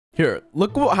Here,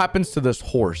 look what happens to this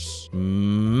horse.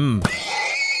 I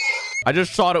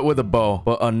just shot it with a bow,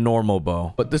 but a normal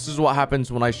bow. But this is what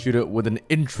happens when I shoot it with an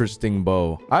interesting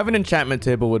bow. I have an enchantment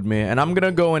table with me, and I'm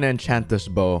gonna go and enchant this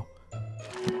bow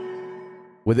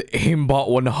with aimbot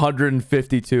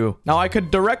 152. Now, I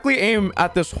could directly aim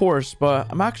at this horse, but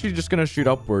I'm actually just gonna shoot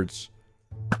upwards.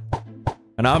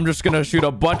 And I'm just gonna shoot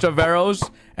a bunch of arrows,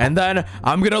 and then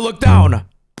I'm gonna look down.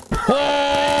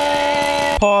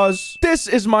 Pause. This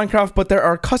is Minecraft, but there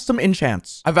are custom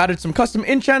enchants. I've added some custom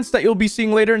enchants that you'll be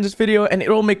seeing later in this video, and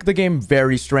it'll make the game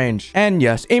very strange. And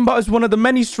yes, aimbot is one of the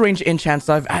many strange enchants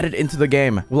that I've added into the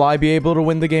game. Will I be able to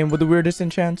win the game with the weirdest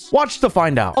enchants? Watch to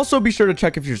find out. Also, be sure to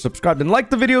check if you're subscribed and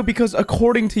like the video, because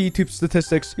according to YouTube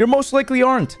statistics, you most likely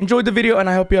aren't. Enjoy the video, and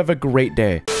I hope you have a great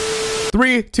day.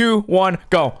 3, 2, 1,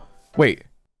 go. Wait.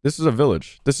 This is a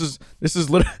village. This is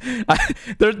literally...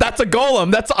 that's a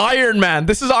golem. That's Iron Man.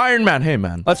 This is Iron Man. Hey,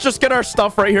 man. Let's just get our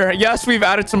stuff right here. Yes, we've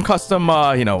added some custom,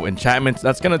 enchantments.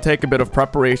 That's going to take a bit of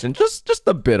preparation. Just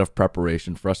a bit of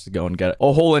preparation for us to go and get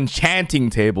a whole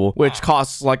enchanting table, which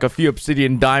costs like a few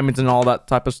obsidian diamonds and all that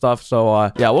type of stuff.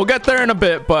 So, yeah, we'll get there in a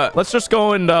bit, but let's just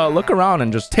go and look around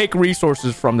and just take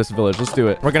resources from this village. Let's do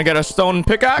it. We're going to get a stone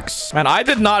pickaxe. Man, I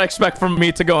did not expect for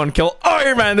me to go and kill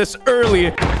Iron Man this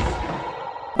early.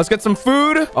 Let's get some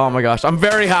food. Oh my gosh. I'm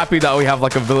very happy that we have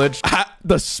like a village at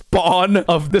the spawn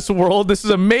of this world. This is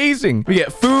amazing. We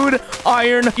get food,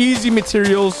 iron, easy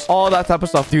materials, all that type of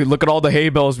stuff. Dude, look at all the hay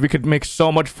bales. We could make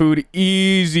so much food.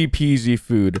 Easy peasy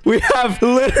food. We have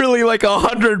literally like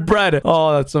 100 bread.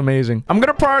 Oh, that's amazing. I'm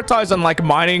going to prioritize on like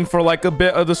mining for like a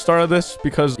bit of the start of this,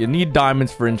 because you need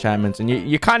diamonds for enchantments, and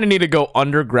you kind of need to go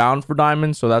underground for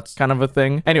diamonds. So that's kind of a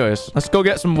thing. Anyways, let's go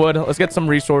get some wood. Let's get some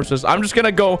resources. I'm just going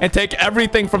to go and take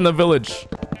everything from the village.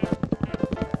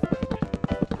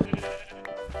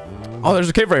 Oh, there's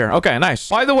a cave right here. Okay, nice.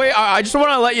 By the way, I just want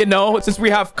to let you know, since we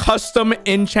have custom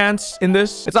enchants in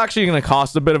this, it's actually going to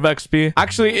cost a bit of XP.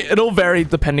 Actually, it'll vary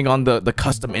depending on the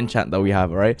custom enchant that we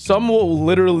have, all right? Some will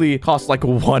literally cost like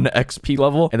 1 XP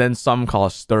level, and then some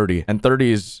cost 30. And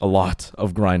 30 is a lot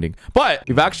of grinding. But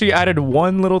we've actually added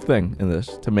one little thing in this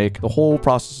to make the whole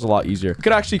process a lot easier. You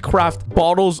could actually craft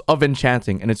bottles of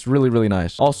enchanting, and it's really, really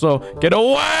nice. Also, get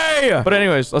away! But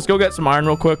anyways, let's go get some iron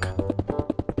real quick.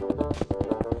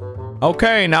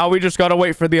 Okay, now we just gotta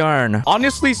wait for the iron.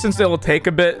 Honestly, since it'll take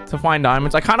a bit to find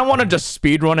diamonds, I kind of want to just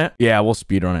speed run it. Yeah, we'll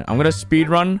speed run it. I'm gonna speed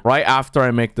run right after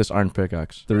I make this iron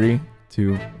pickaxe. 3,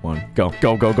 2, 1, go.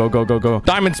 Go, go, go, go, go, go.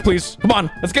 Diamonds, please. Come on,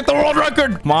 let's get the world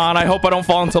record. Come on, I hope I don't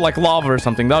fall into like lava or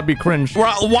something. That'd be cringe. We're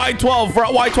at Y12. We're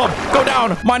at Y12. Go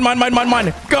down. Mine, mine, mine, mine,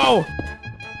 mine. Go.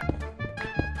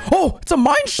 Oh, it's a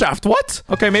mine shaft. What?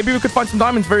 Okay, maybe we could find some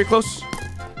diamonds very close.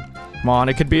 Come on,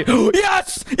 it could be...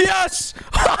 Yes! Yes!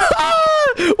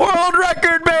 World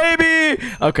record, baby!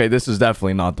 Okay, this is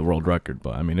definitely not the world record,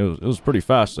 but I mean, it was pretty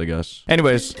fast, I guess.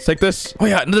 Anyways, let's take this. Oh,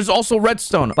 yeah, and there's also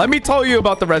redstone. Let me tell you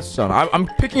about the redstone. I'm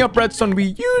picking up redstone.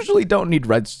 We usually don't need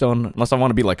redstone unless I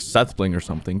want to be like Sethbling or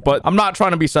something, but I'm not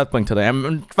trying to be Sethbling today. I'm,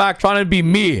 in fact, trying to be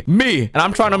me. And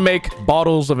I'm trying to make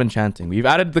bottles of enchanting. We've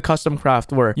added the custom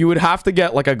craft where you would have to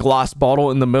get like a glass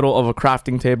bottle in the middle of a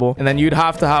crafting table, and then you'd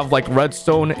have to have like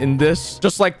redstone in this.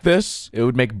 Just like this, it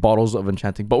would make bottles of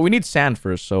enchanting, but we need sand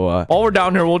first. So while we're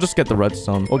down here, we'll just get the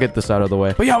redstone. We'll get this out of the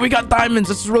way. But yeah, we got diamonds.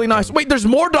 This is really nice. Wait, there's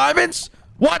more diamonds?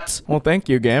 What? Well, thank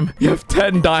you, game. You have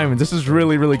 10 diamonds. This is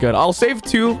really, really good. I'll save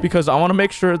 2 because I want to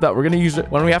make sure that we're going to use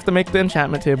it when we have to make the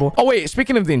enchantment table. Oh, wait.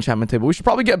 Speaking of the enchantment table, we should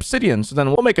probably get obsidian. So then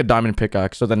we'll make a diamond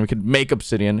pickaxe. So then we could make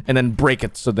obsidian and then break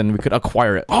it. So then we could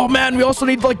acquire it. Oh, man. We also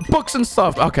need like books and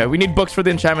stuff. Okay. We need books for the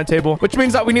enchantment table, which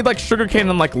means that we need like sugarcane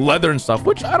and like leather and stuff,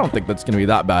 which I don't think that's going to be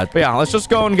that bad. But yeah, let's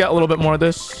just go and get a little bit more of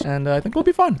this. And I think we'll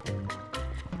be fine.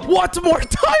 What? More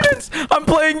diamonds? I'm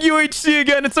playing UHC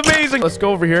again. It's amazing. Let's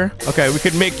go over here. Okay, we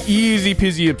could make easy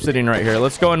peasy obsidian right here.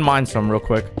 Let's go and mine some real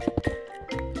quick.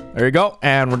 There you go.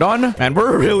 And we're done. And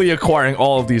we're really acquiring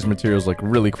all of these materials like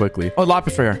really quickly. Oh,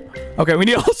 lapis right here. Okay, we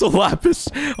need also lapis.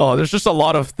 Oh, there's just a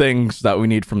lot of things that we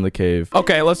need from the cave.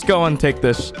 Okay, let's go and take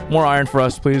this. More iron for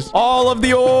us, please. All of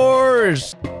the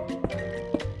ores.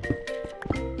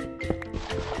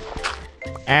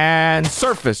 And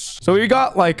surface. So we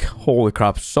got like, holy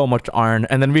crap, so much iron.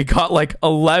 And then we got like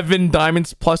 11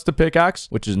 diamonds plus the pickaxe,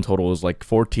 which is in total is like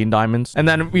 14 diamonds. And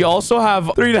then we also have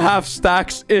 3.5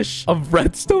 stacks-ish of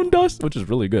redstone dust, which is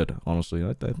really good, honestly.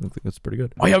 I think that's pretty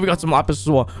good. Oh yeah, we got some lapis as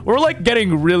well. We're like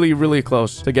getting really, really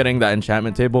close to getting that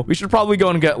enchantment table. We should probably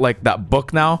go and get like that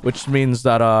book now, which means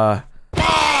that, but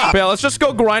yeah, let's just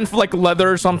go grind for like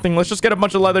leather or something. Let's just get a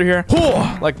bunch of leather here.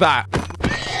 Like that.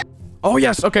 Oh,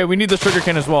 yes. Okay, we need the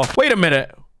sugarcane as well. Wait a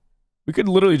minute. We could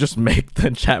literally just make the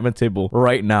enchantment table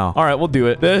right now. All right, we'll do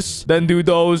it. This, then do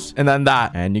those, and then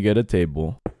that. And you get a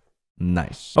table.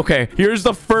 Nice. Okay, here's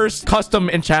the first custom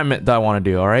enchantment that I want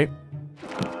to do, all right?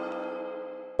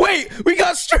 Wait, we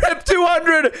got strip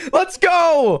 200. Let's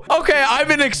go. Okay, I'm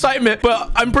in excitement,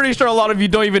 but I'm pretty sure a lot of you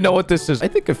don't even know what this is. I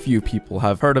think a few people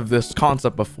have heard of this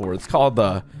concept before. It's called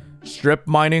the strip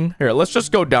mining. Here, let's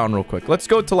just go down real quick. Let's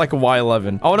go to like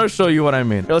Y11. I want to show you what I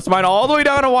mean. Here, let's mine all the way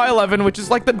down to Y11, which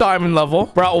is like the diamond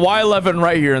level. We're at Y11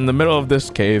 right here in the middle of this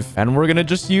cave, and we're gonna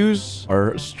just use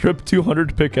our strip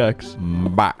 200 pickaxe.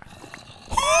 Bah.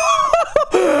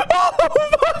 Oh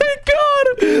my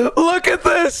god, look at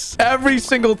this. Every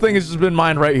single thing has just been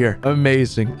mined right here.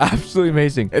 Amazing, absolutely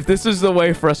amazing. If this is the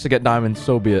way for us to get diamonds,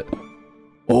 so be it.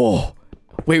 Oh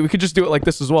wait, we could just do it like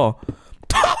this as well.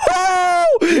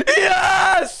 Oh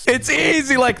yes, it's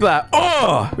easy like that.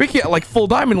 Oh, we can get like full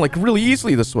diamond like really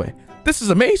easily this way. This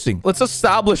is amazing. Let's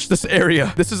establish this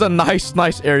area. This is a nice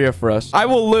area for us. I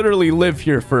will literally live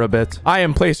here for a bit. I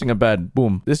am placing a bed.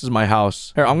 Boom. This is my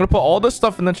house. Here, I'm going to put all this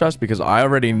stuff in the chest because I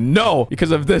already know because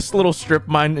of this little strip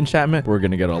mine enchantment, we're going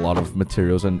to get a lot of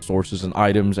materials and sources and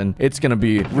items, and it's going to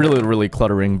be really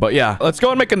cluttering. But yeah, let's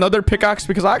go and make another pickaxe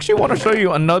because I actually want to show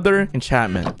you another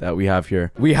enchantment that we have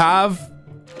here. We have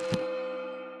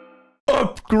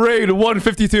upgrade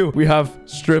 152. We have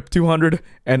strip 200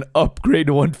 and upgrade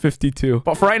 152.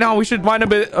 But for right now, we should mine a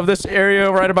bit of this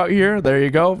area right about here. There you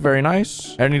go. Very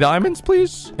nice. Any diamonds,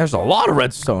 please? There's a lot of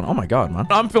redstone. Oh my god, man.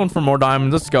 I'm feeling for more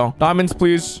diamonds. Let's go. Diamonds,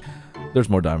 please. There's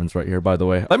more diamonds right here, by the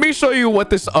way. Let me show you what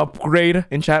this upgrade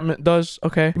enchantment does.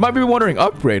 Okay. You might be wondering,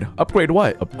 upgrade? Upgrade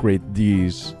what? Upgrade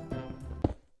these.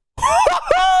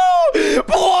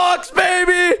 Blocks,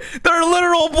 baby! They're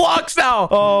literal blocks now.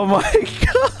 Oh my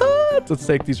god. Let's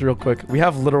take these real quick. We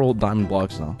have literal diamond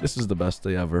blocks now. This is the best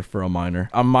day ever for a miner.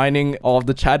 I'm mining all of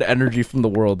the Chad energy from the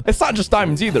world. It's not just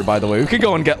diamonds either, by the way. We could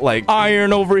go and get like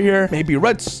iron over here, maybe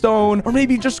redstone, or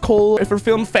maybe just coal if we're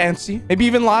feeling fancy. Maybe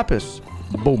even lapis.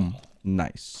 Boom.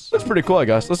 Nice. That's pretty cool, I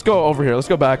guess. Let's go over here. Let's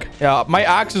go back. Yeah, my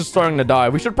axe is starting to die.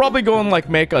 We should probably go and like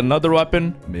make another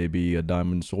weapon. Maybe a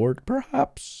diamond sword,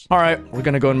 perhaps. All right, we're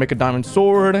gonna go and make a diamond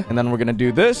sword, and then we're gonna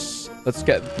do this. Let's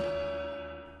get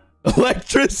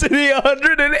electricity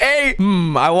 108.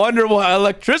 I wonder what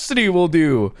electricity will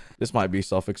do. This might be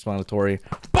self-explanatory.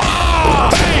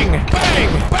 Bang!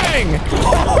 Bang! Bang!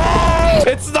 Oh,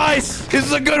 it's nice. This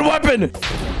is a good weapon.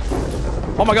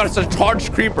 Oh my god, it's a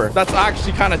charged creeper. That's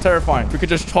actually kind of terrifying. We could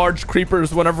just charge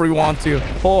creepers whenever we want to.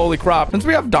 Holy crap. Since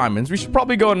we have diamonds, we should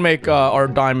probably go and make our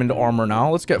diamond armor now.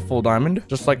 Let's get full diamond.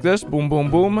 Just like this. Boom, boom,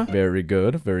 boom. Very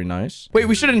good. Very nice. Wait,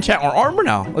 we should enchant our armor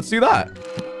now. Let's do that.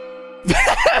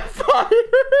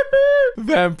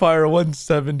 Vampire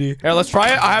 170. Here, let's try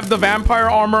it. I have the vampire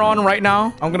armor on right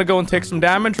now. I'm gonna go and take some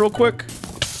damage real quick.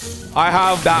 I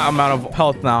have that amount of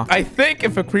health now. I think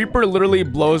if a creeper literally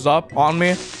blows up on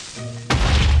me,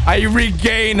 I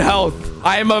regain health.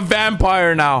 I am a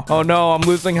vampire now. Oh no, I'm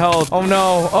losing health. Oh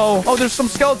no. Oh, there's some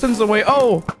skeletons in the way.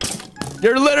 Oh,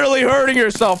 you're literally hurting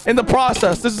yourself in the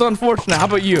process. This is unfortunate. How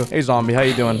about you? Hey, zombie, how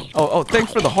you doing? Oh,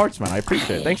 thanks for the hearts, man. I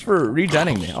appreciate it. Thanks for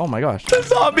regenning me. Oh my gosh. The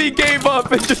zombie gave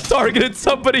up and just targeted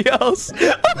somebody else.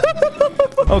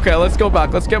 Okay, let's go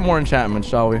back. Let's get more enchantments,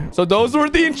 shall we? So those were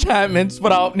the enchantments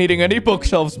without needing any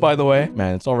bookshelves, by the way.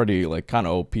 Man, it's already like kind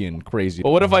of OP and crazy.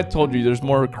 But what if I told you there's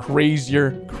more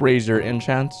crazier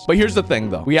enchants? But here's the thing,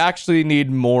 though. We actually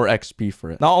need more XP for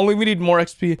it. Not only we need more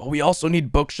XP, but we also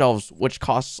need bookshelves, which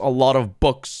costs a lot of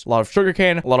books, a lot of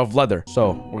sugarcane, a lot of leather.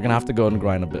 So we're gonna have to go and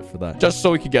grind a bit for that, just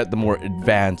so we could get the more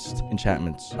advanced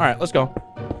enchantments. All right, let's go.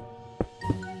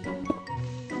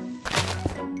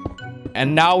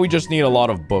 And now we just need a lot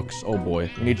of books. Oh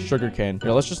boy, we need sugarcane.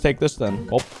 Here, let's just take this then.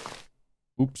 Oh,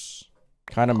 oops.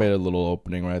 Kind of made a little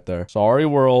opening right there. Sorry,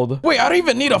 world. Wait, I don't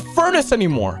even need a furnace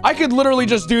anymore. I could literally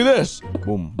just do this.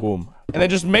 Boom, boom. And then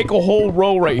just make a whole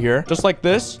row right here, just like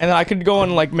this. And then I could go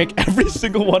and like make every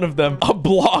single one of them a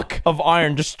block of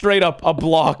iron, just straight up a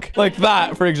block like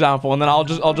that, for example. And then I'll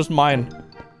just mine.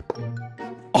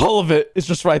 All of it is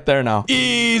just right there now.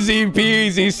 Easy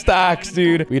peasy stacks,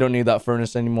 dude. We don't need that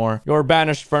furnace anymore. Your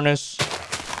banished furnace.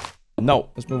 No,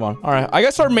 let's move on. All right, I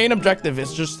guess our main objective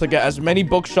is just to get as many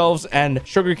bookshelves and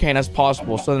sugarcane as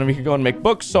possible, so then we can go and make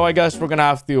books. So I guess we're gonna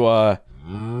have to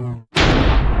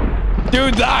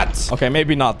do that. Okay,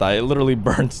 maybe not that. It literally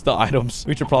burns the items.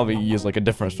 We should probably use like a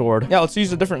different sword. Yeah, let's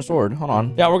use a different sword. Hold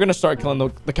on. Yeah, we're gonna start killing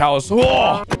the cows.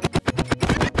 Whoa!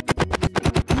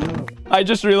 I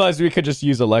just realized we could just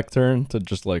use a lectern to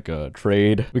just like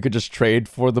trade. We could just trade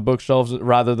for the bookshelves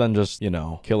rather than just, you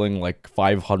know, killing like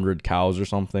 500 cows or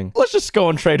something. Let's just go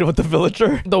and trade with the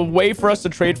villager. The way for us to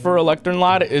trade for a lectern,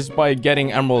 lad, is by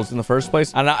getting emeralds in the first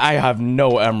place. And I have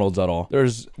no emeralds at all.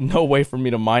 There's no way for me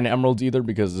to mine emeralds either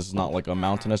because this is not like a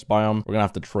mountainous biome. We're gonna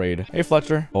have to trade. Hey,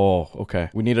 Fletcher. Oh, okay.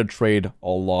 We need to trade a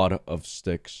lot of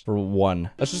sticks for one.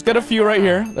 Let's just get a few right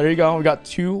here. There you go. We got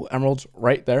 2 emeralds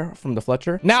right there from the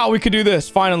Fletcher. Now we could do this.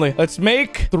 Finally, let's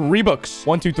make 3 books.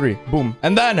 1, 2, 3. Boom.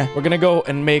 And then we're gonna go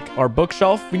and make our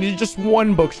bookshelf. We need just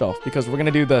 1 bookshelf because we're gonna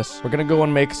do this. We're gonna go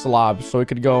and make slabs so we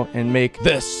could go and make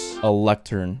this a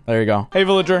lectern. There you go. Hey,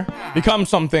 villager, become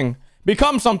something.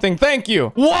 Become something. Thank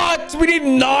you. What? We need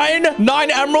 9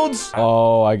 emeralds?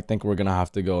 Oh, I think we're gonna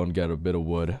have to go and get a bit of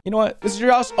wood. You know what? This is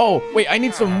your house. Oh, wait, I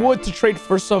need some wood to trade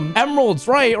for some emeralds.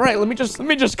 Right. Let me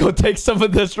just go take some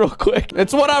of this real quick.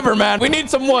 It's whatever, man. We need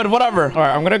some wood, whatever. All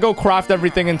right, I'm gonna go craft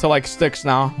everything into like sticks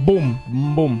now. Boom,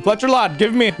 boom. Fletcher lad,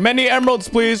 give me many emeralds,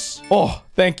 please. Oh,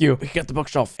 thank you. We can get the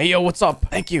bookshelf. Hey, yo, what's up?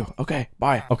 Thank you. Okay,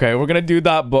 bye. Okay, we're gonna do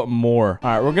that, but more.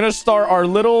 All right, we're gonna start our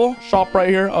little shop right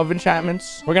here of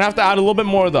enchantments. We're gonna have to add a little bit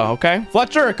more, though, okay?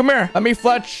 Fletcher, come here. Let me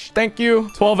fletch. Thank you.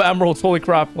 12 emeralds. Holy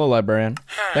crap. Hello, librarian.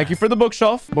 Thank you for the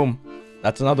bookshelf. Boom.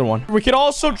 That's another one. We could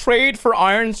also trade for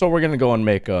iron, so we're gonna go and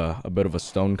make a bit of a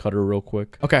stone cutter real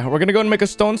quick. Okay, we're gonna go and make a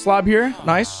stone slab here.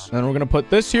 Nice. Then we're gonna put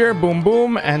this here. Boom,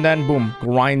 boom. And then boom.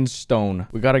 Grindstone.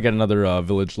 We gotta get another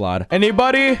village lad.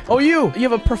 Anybody? Oh, you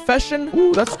have a profession?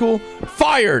 Ooh, that's cool.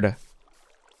 Fired.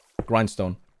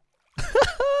 Grindstone.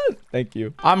 Thank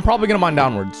you. I'm probably gonna mine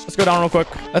downwards. Let's go down real quick.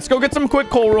 Let's go get some quick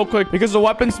coal real quick because the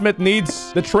weaponsmith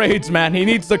needs the trades, man. He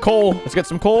needs the coal. Let's get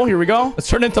some coal. Here we go. Let's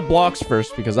turn into blocks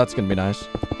first because that's gonna be nice.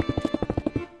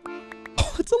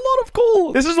 Oh, it's a lot of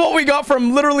coal. This is what we got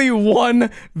from literally 1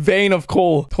 vein of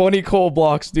coal. 20 coal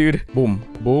blocks, dude. Boom,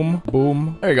 boom,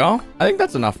 boom. There you go. I think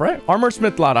that's enough, right? Armor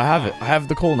smith lad, I have it. I have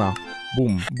the coal now.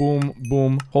 Boom, boom,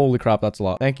 boom. Holy crap, that's a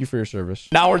lot. Thank you for your service.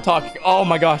 Now we're talking. Oh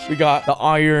my gosh, we got the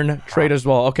iron trade as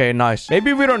well. Okay, nice.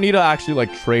 Maybe we don't need to actually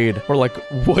like trade for like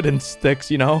wood and sticks,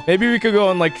 you know? Maybe we could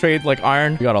go and like trade like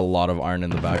iron. We got a lot of iron in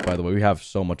the back, by the way. We have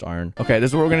so much iron. Okay,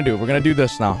 this is what we're gonna do. We're gonna do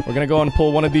this now. We're gonna go and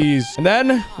pull one of these and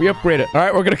then we upgrade it. All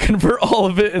right, we're gonna convert all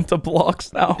of it into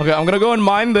blocks now. Okay, I'm gonna go and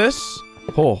mine this.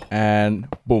 Oh, and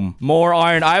boom. More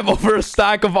iron. I have over a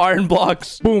stack of iron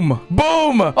blocks. Boom.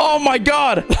 Boom. Oh my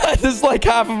god. That is like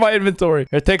half of my inventory.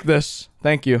 Here, take this.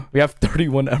 Thank you. We have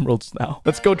 31 emeralds now.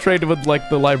 Let's go trade with like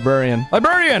the librarian.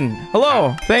 Librarian.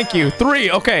 Hello. Thank you.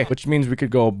 3. Okay. Which means we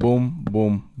could go boom,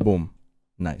 boom, boom.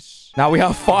 Nice. Now we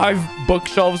have 5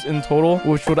 bookshelves in total,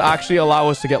 which would actually allow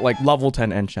us to get like level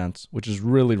 10 enchants, which is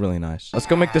really, really nice. Let's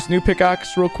go make this new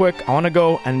pickaxe real quick. I want to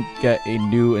go and get a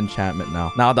new enchantment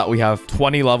now that we have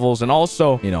 20 levels and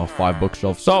also, you know, 5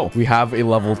 bookshelves. So we have a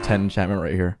level 10 enchantment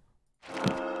right here.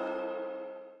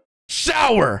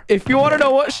 Shower. If you want to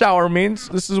know what shower means,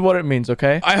 this is what it means,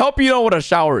 okay? I hope you know what a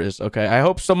shower is, okay? I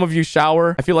hope some of you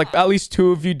shower. I feel like at least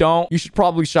 2 of you don't. You should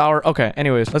probably shower. Okay,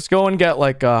 anyways, let's go and get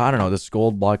like, I don't know, this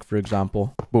gold block, for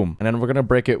example. Boom. And then we're gonna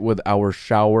break it with our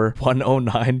shower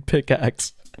 109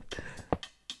 pickaxe.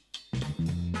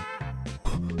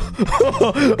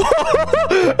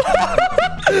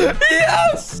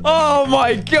 Yes! Oh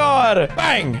my god!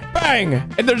 Bang! Bang!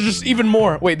 And there's just even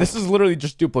more. Wait, this is literally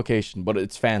just duplication, but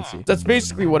it's fancy. That's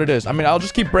basically what it is. I mean, I'll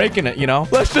just keep breaking it, you know?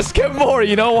 Let's just get more,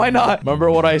 you know? Why not? Remember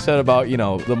what I said about, you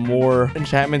know, the more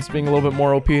enchantments being a little bit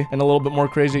more OP and a little bit more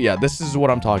crazy? Yeah, this is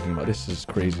what I'm talking about. This is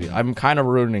crazy. I'm kind of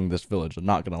ruining this village. I'm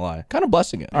not gonna lie. Kind of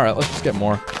blessing it. All right, let's just get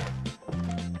more.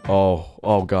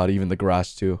 Oh god, even the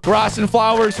grass too. Grass and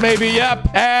flowers, maybe.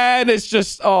 Yep. And it's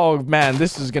just, oh man,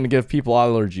 this is gonna give people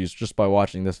allergies just by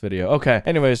watching this video. Okay,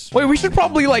 anyways. Wait, we should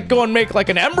probably like go and make like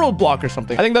an emerald block or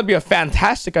something. I think that'd be a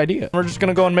fantastic idea. We're just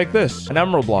gonna go and make this an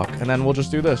emerald block and then we'll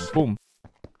just do this. Boom.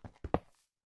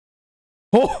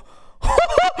 Oh.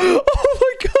 Oh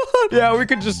my god. Yeah, we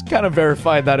could just kind of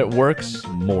verify that it works.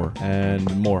 More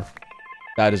and more.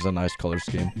 That is a nice color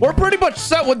scheme. We're pretty much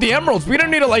set with the emeralds. We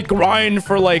don't need to like grind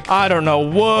for like, I don't know,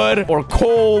 wood or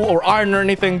coal or iron or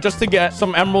anything just to get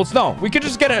some emeralds. No, we could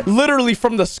just get it literally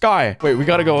from the sky. Wait, we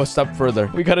got to go a step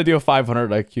further. We got to do a 500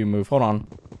 IQ move. Hold on.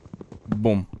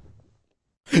 Boom.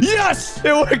 Yes!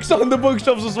 It works on the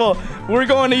bookshelves as well. We're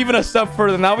going even a step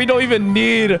further. Now we don't even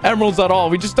need emeralds at all.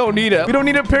 We just don't need it. We don't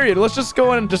need it, period. Let's just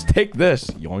go and just take this.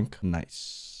 Yoink.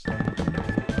 Nice.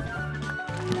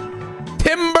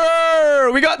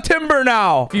 Timber! We got timber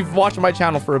now. If you've watched my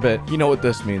channel for a bit, you know what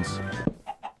this means.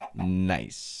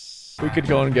 Nice. We could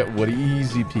go and get wood.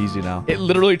 Easy peasy now. It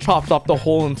literally chops off the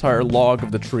whole entire log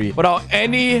of the tree without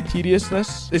any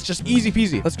tediousness. It's just easy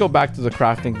peasy. Let's go back to the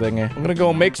crafting thing. I'm gonna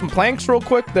go make some planks real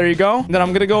quick. There you go. And then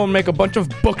I'm gonna go and make a bunch of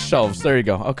bookshelves. There you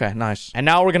go. Okay, nice. And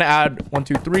now we're gonna add 1,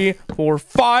 2, 3, 4,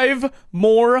 5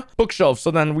 more bookshelves.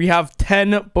 So then we have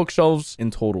 10 bookshelves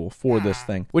in total for this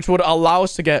thing, which would allow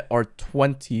us to get our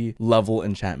 20 level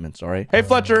enchantments. All right. Hey,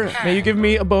 Fletcher, may you give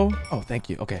me a bow? Oh, thank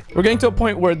you. Okay. We're getting to a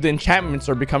point where the enchantments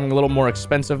are becoming a little more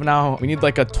expensive now. We need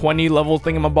like a 20 level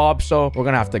thingamabob. So we're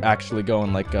gonna have to actually go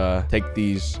and like take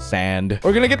these sand.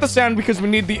 We're gonna get the sand because we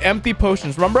need the empty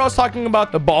potions. Remember I was talking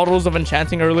about the bottles of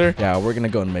enchanting earlier? Yeah, we're gonna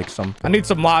go and make some. I need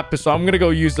some lapis, so I'm gonna go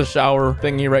use the shower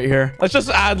thingy right here. Let's just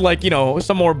add like, you know,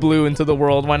 some more blue into the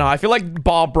world. Why not? I feel like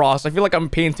Bob Ross. I feel like I'm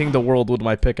painting the world with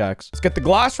my pickaxe. Let's get the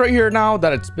glass right here now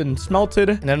that it's been smelted.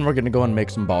 And then we're gonna go and make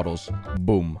some bottles.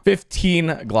 Boom.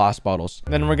 15 glass bottles.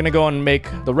 And then we're gonna go and make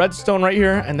the redstone right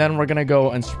here. And then we're gonna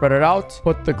go and spread it out.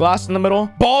 Put the glass in the middle.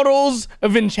 Bottles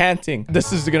of enchanting.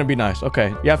 This is gonna be nice.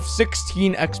 Okay. You have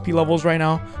 16 XP levels right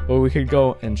now, but we could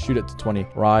go and shoot it to 20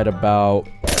 right about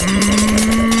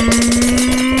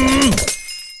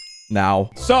now.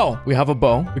 So we have a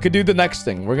bow. We could do the next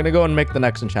thing. We're gonna go and make the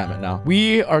next enchantment now.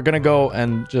 We are gonna go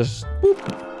and just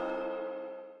boop.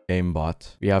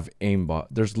 Aimbot. We have aimbot.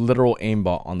 There's literal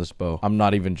aimbot on this bow. I'm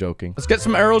not even joking. Let's get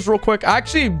some arrows real quick. I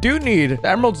actually do need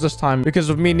emeralds this time because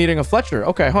of me needing a Fletcher.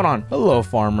 Okay, hold on. Hello,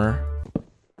 farmer.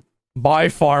 Bye,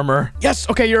 farmer. Yes,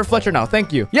 okay, you're a Fletcher now.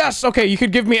 Thank you. Yes, okay, you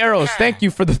could give me arrows. Thank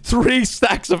you for the 3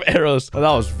 stacks of arrows. Oh,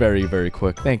 that was very, very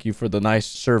quick. Thank you for the nice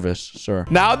service, sir.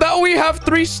 Now that we have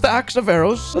 3 stacks of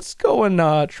arrows, let's go and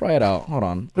try it out. Hold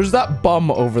on. There's that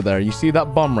bum over there. You see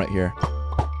that bum right here?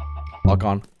 Lock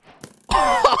on.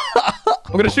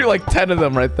 I'm gonna shoot like 10 of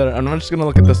them right there. And I'm just gonna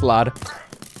look at this lad.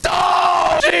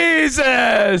 Oh,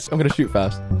 Jesus! I'm gonna shoot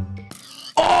fast.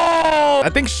 Oh! I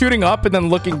think shooting up and then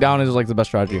looking down is like the best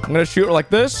strategy. I'm gonna shoot like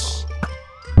this.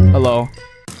 Hello.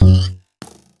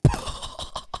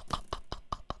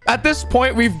 At this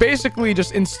point, we've basically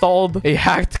just installed a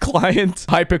hacked client.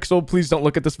 Hypixel, please don't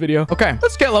look at this video. Okay,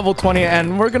 let's get level 20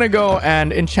 and we're gonna go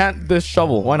and enchant this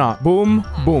shovel. Why not? Boom,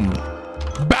 boom.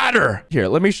 Batter. Here,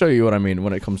 let me show you what I mean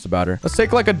when it comes to batter. Let's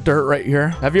take like a dirt right here.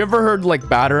 Have you ever heard like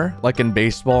batter? Like in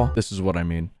baseball? This is what I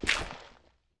mean.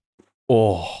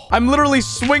 Oh, I'm literally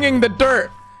swinging the dirt.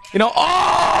 You know,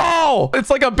 oh, it's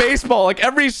like a baseball. Like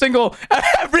every single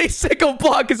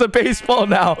block is a baseball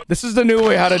now. This is the new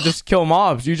way how to just kill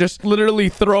mobs. You just literally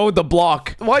throw the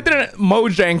block. Why didn't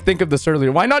Mojang think of this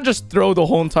earlier? Why not just throw the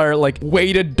whole entire like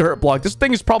weighted dirt block? This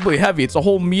thing is probably heavy. It's a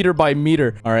whole meter by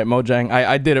meter. All right, Mojang,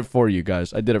 I did it for you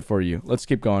guys. I did it for you. Let's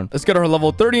keep going. Let's get our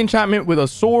level 30 enchantment with a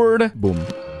sword. Boom.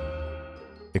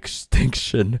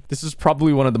 Extinction. This is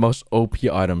probably one of the most OP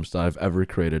items that I've ever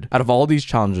created. Out of all these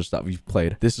challenges that we've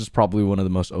played, this is probably one of the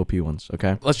most OP ones,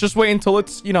 okay? Let's just wait until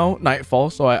it's, you know, nightfall,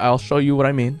 so I'll show you what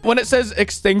I mean. When it says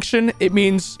extinction, it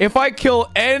means if I kill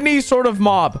any sort of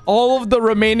mob, all of the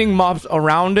remaining mobs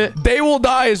around it, they will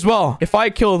die as well. If I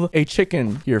kill a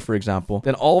chicken here, for example,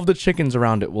 then all of the chickens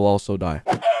around it will also die.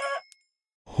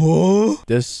 Huh?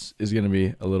 This is gonna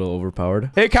be a little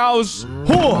overpowered. Hey, cows!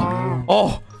 Huh?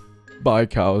 Oh. Bye,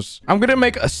 cows. I'm gonna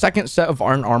make a second set of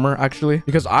iron armor, actually,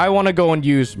 because I want to go and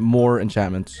use more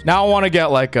enchantments. Now I want to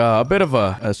get like a bit of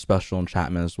a special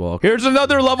enchantment as well. Here's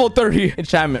another level 30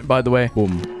 enchantment, by the way.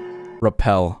 Boom.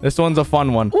 Repel. This one's a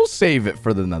fun one. We'll save it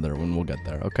for the nether when we'll get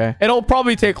there, okay? It'll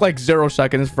probably take like 0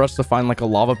 seconds for us to find like a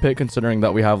lava pit, considering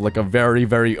that we have like a very,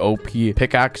 very OP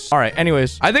pickaxe. All right,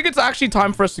 anyways, I think it's actually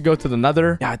time for us to go to the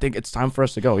nether. Yeah, I think it's time for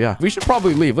us to go. Yeah, we should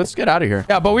probably leave. Let's get out of here.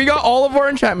 Yeah, but we got all of our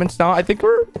enchantments now. I think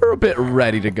we're a bit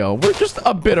ready to go. We're just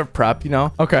a bit of prep, you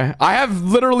know? Okay, I have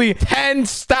literally 10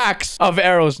 stacks of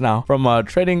arrows now from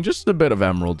trading just a bit of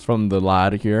emeralds from the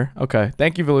lad here. Okay,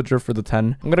 thank you, villager, for the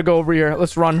 10. I'm gonna go over here.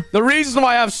 Let's run. The reason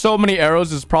why I have so many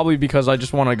arrows is probably because I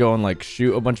just want to go and like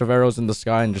shoot a bunch of arrows in the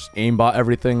sky and just aimbot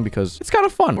everything because it's kind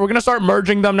of fun. We're gonna start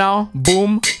merging them now.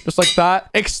 Boom, just like that.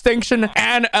 Extinction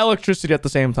and electricity at the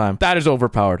same time. That is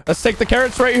overpowered. Let's take the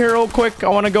carrots right here real quick. I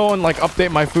want to go and like update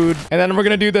my food, and then we're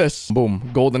gonna do this. Boom,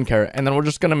 golden carrot, and then we're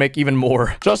just gonna make even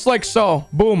more, just like so.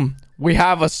 Boom. We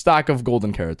have a stack of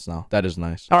golden carrots now. That is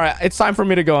nice. All right, it's time for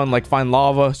me to go and like find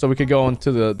lava so we could go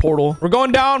into the portal. We're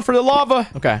going down for the lava.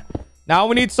 Okay. Now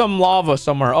we need some lava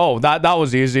somewhere. Oh, that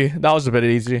was easy. That was a bit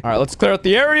easy. All right, let's clear out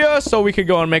the area so we could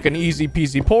go and make an easy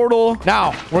peasy portal.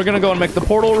 Now, we're going to go and make the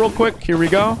portal real quick. Here we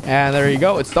go. And there you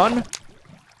go. It's done.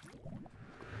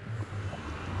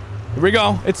 Here we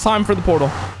go. It's time for the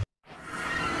portal.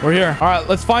 We're here. All right,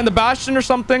 let's find the bastion or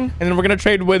something. And then we're going to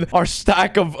trade with our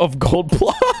stack of gold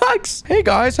blocks. Hey,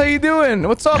 guys. How you doing?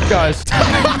 What's up, guys?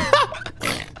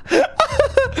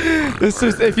 This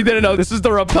is, if you didn't know, this is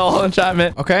the repel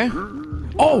enchantment. Okay.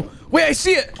 Oh, wait, I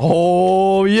see it.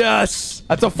 Oh, yes.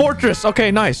 That's a fortress.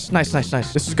 Okay, nice. Nice, nice,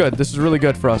 nice. This is good. This is really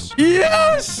good for us.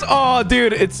 Yes. Oh,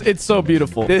 dude, it's so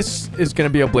beautiful. This is going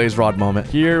to be a blaze rod moment.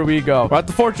 Here we go. We're at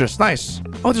the fortress. Nice.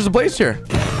 Oh, there's a blaze here.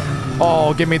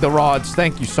 Oh, give me the rods.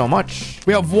 Thank you so much.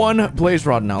 We have one blaze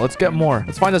rod now. Let's get more.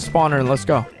 Let's find a spawner and let's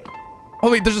go.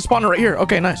 Oh, wait, there's a spawner right here.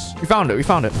 Okay, nice. We found it. We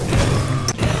found it.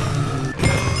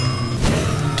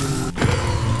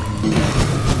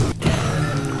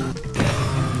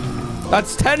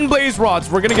 That's 10 blaze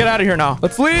rods. We're gonna get out of here now.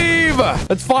 Let's leave.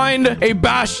 Let's find a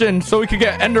bastion so we can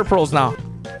get ender pearls now.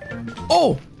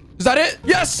 Oh, is that it?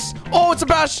 Yes. Oh, it's a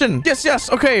bastion. Yes, yes.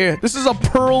 Okay, this is a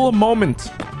pearl moment.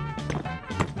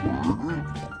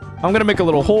 I'm gonna make a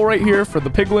little hole right here for the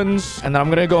piglins, and then I'm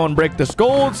gonna go and break this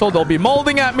gold so they'll be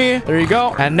molding at me. There you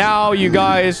go. And now you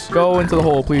guys go into the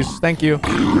hole, please. Thank you.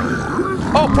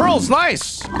 Oh, pearls.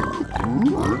 Nice.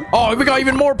 Oh, we got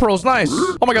even more pearls. Nice.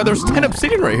 Oh my god, there's 10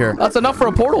 obsidian right here. That's enough for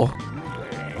a portal.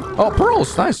 Oh,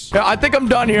 pearls. Nice. Yeah, I think I'm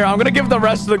done here. I'm gonna give the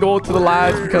rest of the gold to the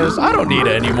lads because I don't need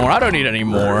it anymore. I don't need any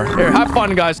more. Here, have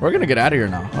fun, guys. We're gonna get out of here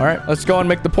now. All right, let's go and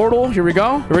make the portal. Here we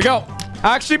go. Here we go.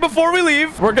 Actually, before we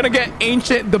leave, we're gonna get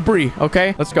ancient debris.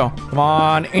 Okay, let's go. Come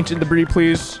on, ancient debris,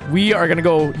 please. We are gonna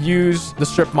go use the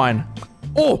strip mine.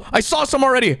 Oh, I saw some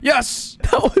already. Yes,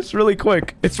 that was really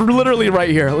quick. It's literally right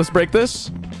here. Let's break this.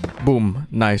 Boom.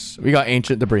 Nice. We got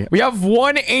ancient debris. We have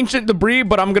one ancient debris,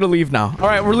 but I'm gonna leave now. All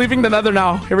right, we're leaving the nether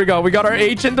now. Here we go. We got our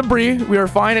ancient debris. We are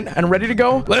fine and ready to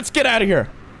go. Let's get out of here.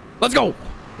 Let's go.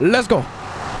 Let's go.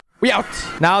 We out.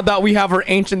 Now that we have our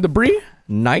ancient debris,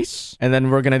 nice. And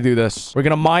then we're gonna do this. We're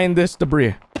gonna mine this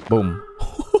debris. Boom.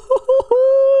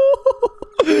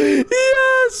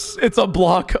 Yes, it's a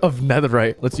block of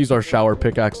netherite. Let's use our shower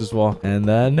pickaxe as well. And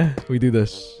then we do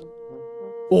this.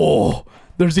 Oh,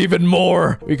 there's even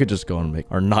more. We could just go and make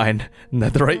our 9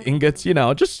 netherite ingots, you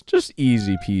know, just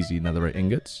easy peasy netherite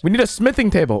ingots. We need a smithing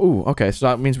table. Ooh, okay. So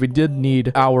that means we did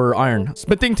need our iron.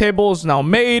 Smithing table is now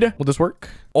made. Will this work?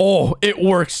 Oh, it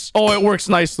works. Oh, it works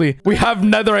nicely. We have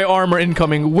netherite armor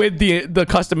incoming with the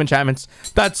custom enchantments.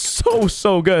 That's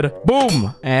so good.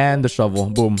 Boom. And the shovel.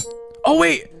 Boom. Oh,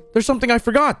 wait. There's something I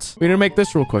forgot. We need to make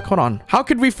this real quick. Hold on. How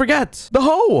could we forget? The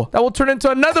hoe. That will turn into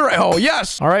a netherite hoe.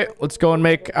 Yes. All right. Let's go and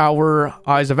make our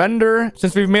eyes of ender.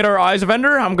 Since we've made our eyes of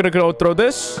ender, I'm going to go throw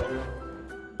this.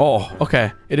 Oh,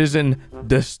 okay. It is in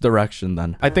this direction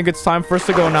then. I think it's time for us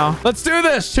to go now. Let's do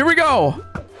this. Here we go.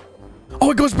 Oh,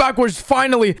 it goes backwards.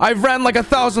 Finally. I've ran like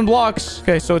 1,000 blocks.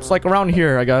 Okay, so it's like around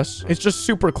here, I guess. It's just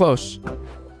super close.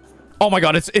 Oh my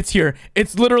god, it's here.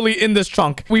 It's literally in this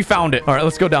chunk. We found it. All right,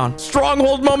 let's go down.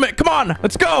 Stronghold moment. Come on.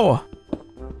 Let's go.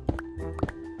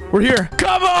 We're here.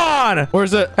 Come on. Where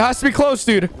is it? It has to be close,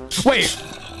 dude. Wait.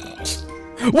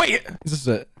 Wait. Is this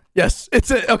it? Yes,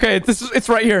 it's it. Okay, it's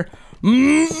right here.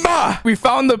 We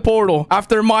found the portal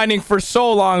after mining for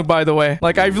so long, by the way.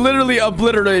 Like, I've literally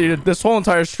obliterated this whole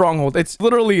entire stronghold. It's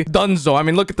literally donezo. I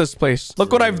mean, look at this place.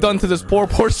 Look what I've done to this poor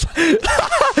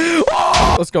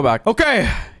oh! Let's go back. Okay.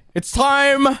 It's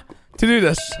time to do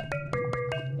this.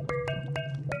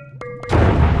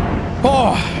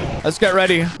 Oh, let's get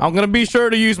ready. I'm going to be sure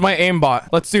to use my aimbot.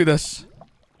 Let's do this.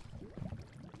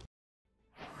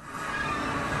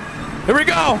 Here we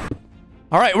go.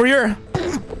 All right, we're here.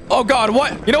 Oh, God,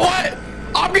 what? You know what?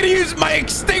 I'm going to use my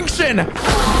extinction.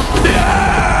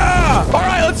 Yeah! All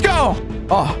right, let's go.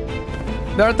 Oh,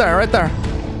 right there, right there.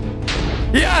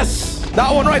 Yes,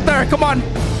 that one right there. Come on.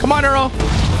 Come on, Earl.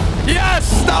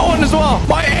 Yes, that one as well.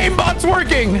 My aimbot's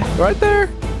working. Right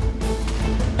there.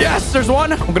 Yes, there's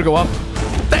one. I'm gonna go up.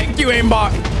 Thank you,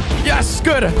 aimbot. Yes,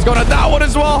 good. Let's go to that one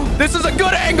as well. This is a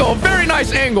good angle. Very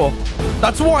nice angle.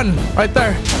 That's one right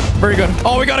there. Very good.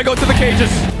 Oh, we gotta go to the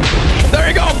cages. There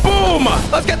you go. Boom.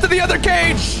 Let's get to the other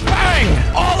cage.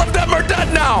 Bang. All of them are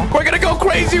dead now. We're gonna go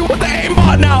crazy with the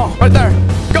aimbot now. Right there.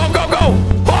 Go, go, go.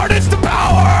 Harness the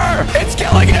power. It's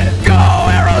killing it. Go,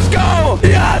 arrows, go.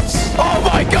 Yes. Oh,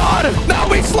 my God. Now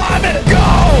we slam it. Go.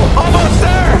 Almost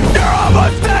there. You're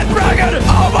almost dead, dragon.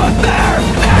 Almost there.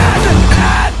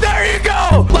 And there you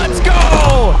go. Let's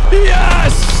go.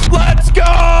 Yes. Let's go.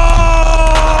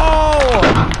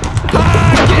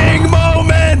 Hacking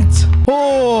moment.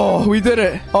 Oh, we did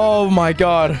it. Oh my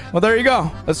god. Well, there you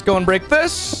go. Let's go and break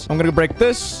this. I'm gonna break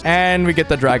this and we get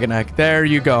the dragon egg. There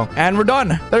you go. And we're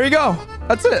done. There you go.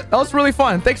 That's it. That was really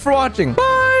fun. Thanks for watching. Bye.